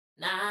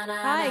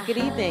Hi, good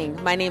evening.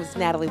 My name is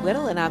Natalie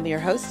Whittle, and I'm your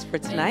host for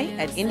tonight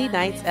at Indie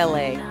Nights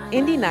LA.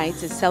 Indie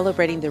Nights is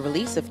celebrating the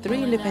release of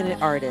 3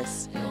 independent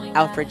artists,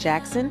 Alfred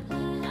Jackson,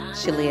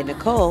 Shalia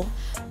Nicole,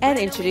 and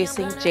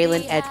introducing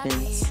Jalen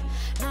Edmonds.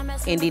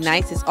 Indie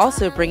Nights is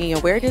also bringing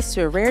awareness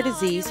to a rare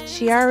disease,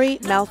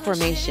 Chiari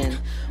malformation,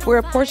 where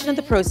a portion of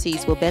the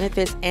proceeds will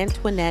benefit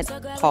Antoinette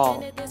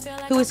Paul,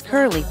 who is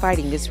currently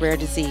fighting this rare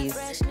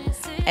disease.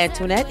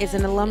 Antoinette is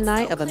an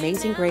alumni of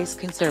Amazing Grace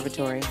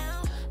Conservatory.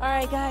 All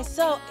right, guys,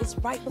 so it's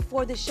right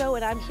before the show,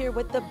 and I'm here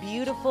with the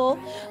beautiful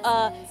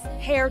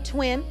hair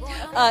twin,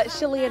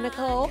 Shalia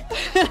Nicole.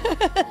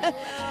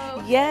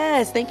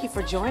 Yes, thank you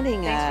for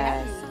joining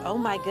us. Oh,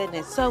 my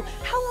goodness. So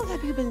how long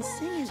have you been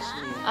singing,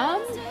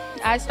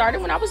 Shalia? I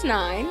started when I was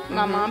 9.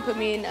 My mom put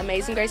me in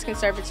Amazing Grace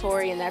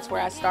Conservatory, and that's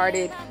where I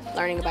started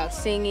learning about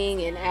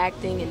singing and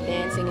acting and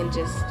dancing and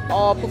just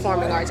all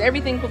performing arts.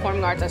 Everything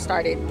performing arts I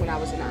started when I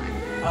was 9.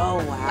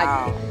 Oh,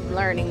 wow. Like,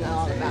 learning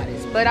all about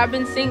it. But I've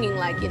been singing,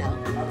 like,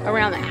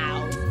 around the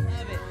house.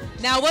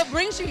 Now, what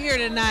brings you here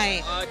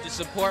tonight? To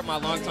support my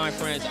longtime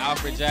friends,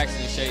 Alfred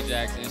Jackson, Shay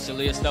Jackson, and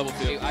Shalia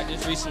Stubblefield. I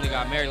just recently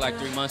got married like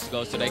 3 months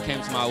ago, so they came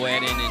to my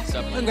wedding and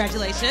stuff.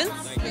 Congratulations.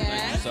 Thank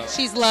you. So,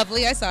 She's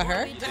lovely. I saw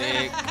her.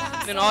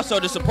 and also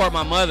to support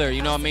my mother,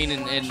 you know what I mean,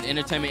 in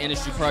entertainment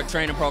industry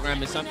training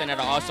program is something that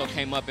I also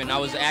came up in. I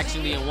was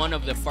actually in one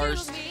of the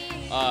first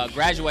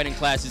graduating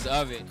classes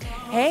of it.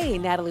 Hey,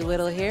 Natalie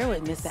Whittle here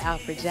with Mr.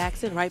 Alfred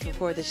Jackson right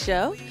before the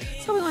show.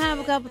 So we're going to have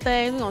a couple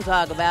things we're going to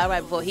talk about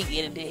right before he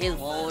get into his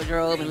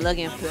wardrobe and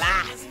looking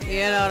fly.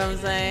 You know what I'm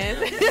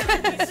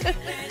saying?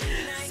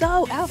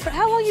 So, Alfred,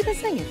 how long you been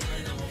singing?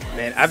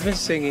 Man, I've been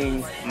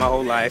singing my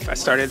whole life. I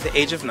started at the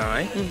age of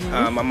 9.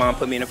 My mom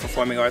put me in a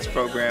performing arts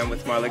program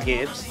with Marla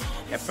Gibbs.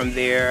 And from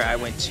there, I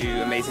went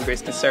to Amazing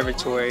Grace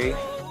Conservatory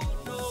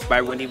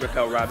by Wendy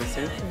Raquel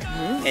Robinson.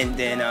 And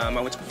then I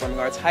went to Performing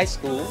Arts High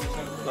School,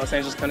 Los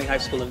Angeles County High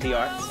School of the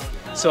Arts.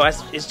 So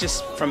it's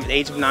just from the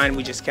age of 9,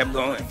 we just kept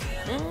going.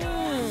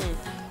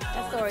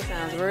 That story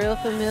sounds real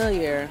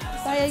familiar.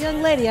 By a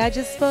young lady I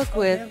just spoke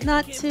with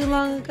not too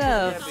long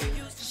ago.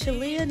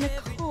 Shalia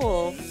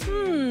Nicole.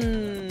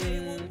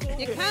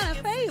 You kind of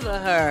favor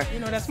her. You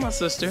know, that's my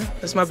sister.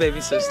 That's my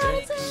baby sister.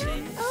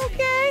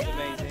 Okay. She's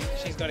amazing.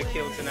 She's going to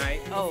kill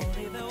tonight. Oh,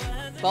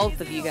 both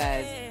of you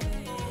guys.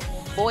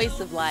 Voice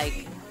of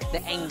like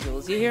the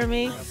angels. You hear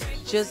me?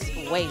 Just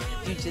wait.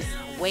 You just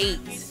wait.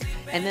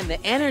 And then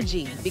the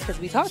energy, because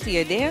we talked to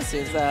your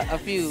dancers a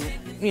few,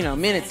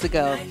 minutes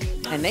ago,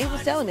 and they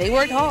was telling me they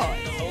worked hard.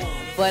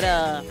 But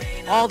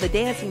all the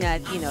dancing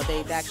that,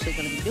 they're actually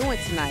going to be doing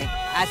tonight,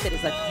 I said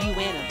it's like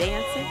UN of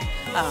dancing.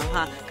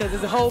 Because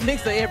there's a whole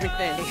mix of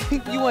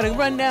everything. You want to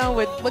run down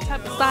with what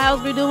type of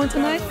styles we're doing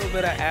tonight? A little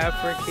bit of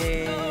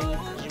African,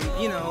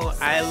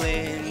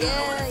 island.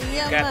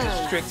 Yeah, got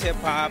the strict hip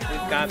hop.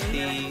 We've got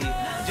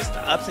just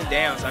the ups and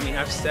downs. I mean,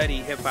 I've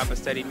studied hip hop, I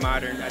studied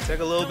modern. I took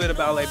a little bit of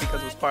ballet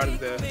because it was part of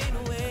the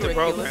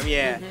program.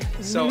 Yeah.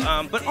 So,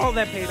 but all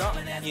that paid off,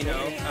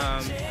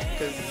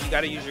 because you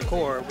got to use your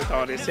core with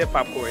all this hip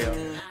hop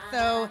choreo.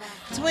 So,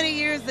 20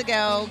 years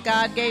ago,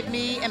 God gave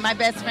me and my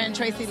best friend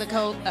Tracy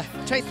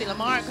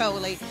Lamar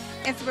Coley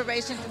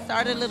inspiration to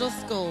start a little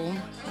school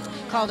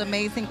called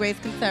Amazing Grace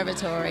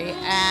Conservatory,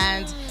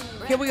 and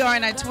here we are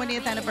in our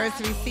 20th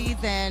anniversary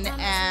season,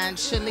 and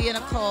Shalia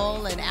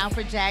Nicole and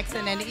Alfred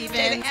Jackson and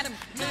even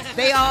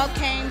they all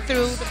came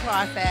through the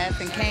process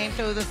and came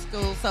through the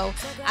school. So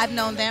I've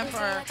known them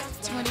for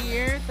 20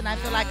 years, and I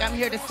feel like I'm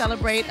here to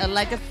celebrate a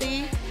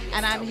legacy,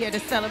 and I'm here to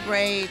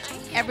celebrate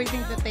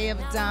everything that they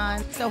have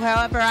done. So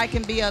however I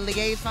can be a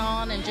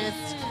liaison and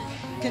just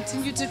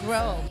continue to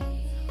grow.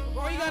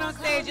 Before you got on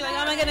stage, you're like,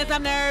 oh my goodness,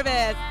 I'm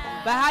nervous.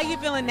 But how you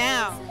feeling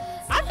now?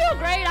 I feel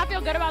great. I feel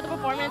good about the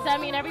performance. I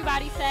mean,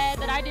 everybody said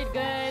that I did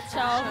good,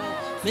 so.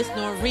 Miss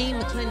Noreen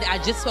McClendon, I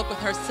just spoke with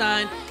her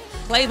son,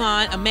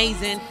 Clavon,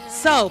 amazing.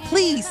 So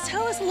please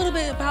tell us a little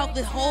bit about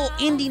the whole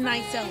Indie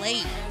Nights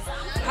LA.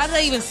 How did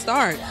that even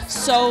start?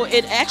 So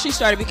it actually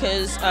started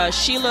because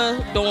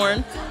Sheila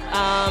Dorn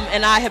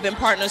and I have been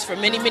partners for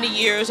many, many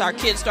years. Our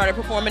kids started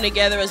performing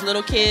together as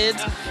little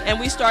kids, and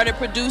we started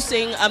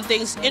producing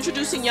things,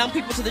 introducing young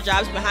people to the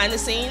jobs behind the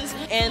scenes.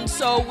 And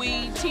so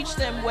we teach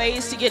them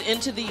ways to get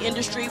into the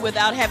industry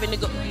without having to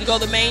go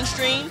the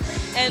mainstream.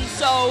 And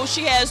so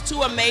she has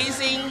 2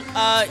 amazing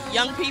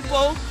young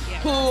people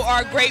who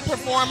are great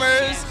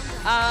performers.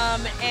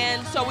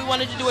 And so we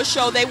wanted to do a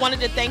show. They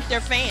wanted to thank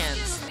their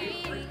fans.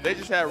 They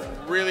just had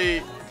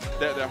really,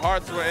 their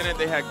hearts were in it.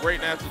 They had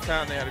great natural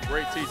talent. They had a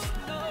great teacher.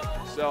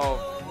 So,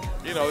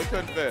 they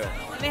couldn't fail.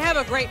 They have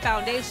a great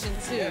foundation,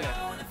 too.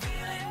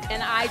 Yeah.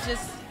 And I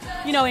just,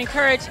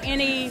 encourage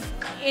any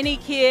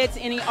kids,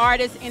 any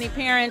artists, any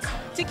parents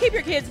to keep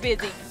your kids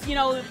busy.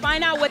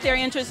 Find out what their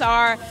interests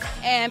are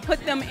and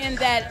put them in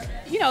that,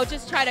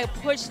 just try to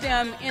push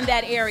them in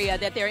that area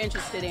that they're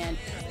interested in.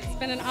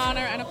 It's been an honor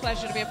and a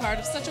pleasure to be a part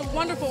of such a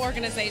wonderful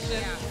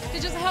organization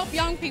to just help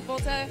young people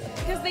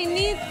because they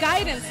need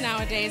guidance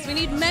nowadays. We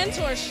need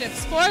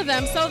mentorships for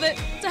them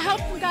to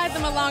help guide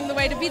them along the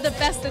way to be the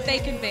best that they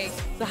can be.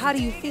 So how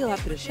do you feel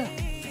after the show?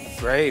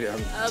 great. I'm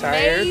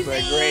tired,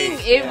 but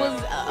great. It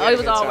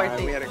was all worth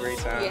it. We had a great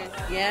time.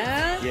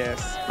 Yeah?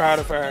 Yes. Proud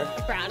of her.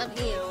 Proud of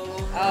him.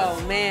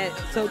 Oh, man.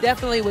 So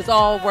definitely was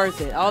all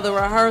worth it. All the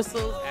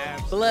rehearsals,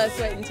 blood,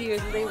 sweat, and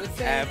tears, as they would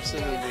say.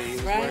 Absolutely. It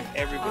was worth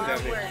every bit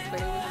of it.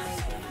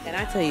 And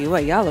I tell you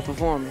what, y'all are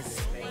performing.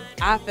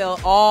 I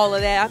felt all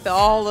of that. I felt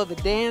all of the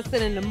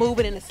dancing and the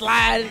moving and the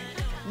sliding.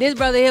 This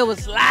brother here was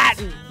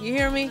sliding. You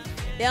hear me?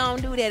 They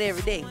don't do that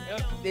every day.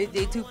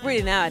 They too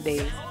pretty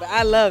nowadays. But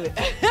I love it.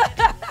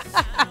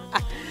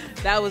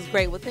 That was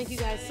great. Well, thank you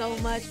guys so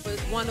much for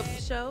this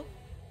wonderful show.